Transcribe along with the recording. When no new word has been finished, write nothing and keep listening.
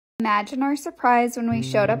Imagine our surprise when we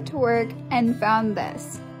showed up to work and found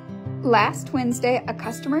this. Last Wednesday, a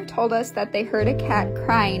customer told us that they heard a cat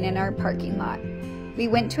crying in our parking lot. We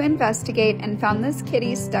went to investigate and found this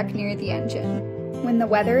kitty stuck near the engine. When the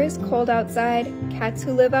weather is cold outside, cats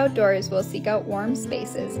who live outdoors will seek out warm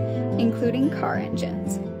spaces, including car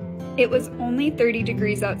engines. It was only 30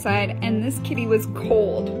 degrees outside and this kitty was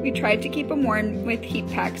cold. We tried to keep him warm with heat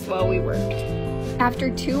packs while we worked.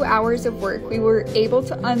 After 2 hours of work, we were able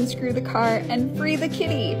to unscrew the car and free the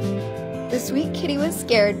kitty. The sweet kitty was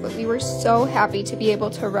scared, but we were so happy to be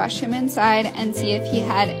able to rush him inside and see if he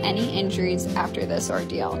had any injuries after this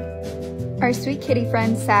ordeal. Our sweet kitty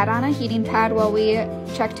friend sat on a heating pad while we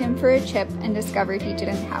checked him for a chip and discovered he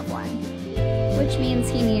didn't have one, which means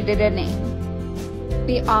he needed a name.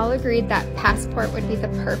 We all agreed that Passport would be the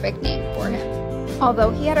perfect name for him.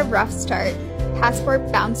 Although he had a rough start,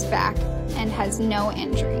 Passport bounced back and has no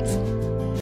injuries.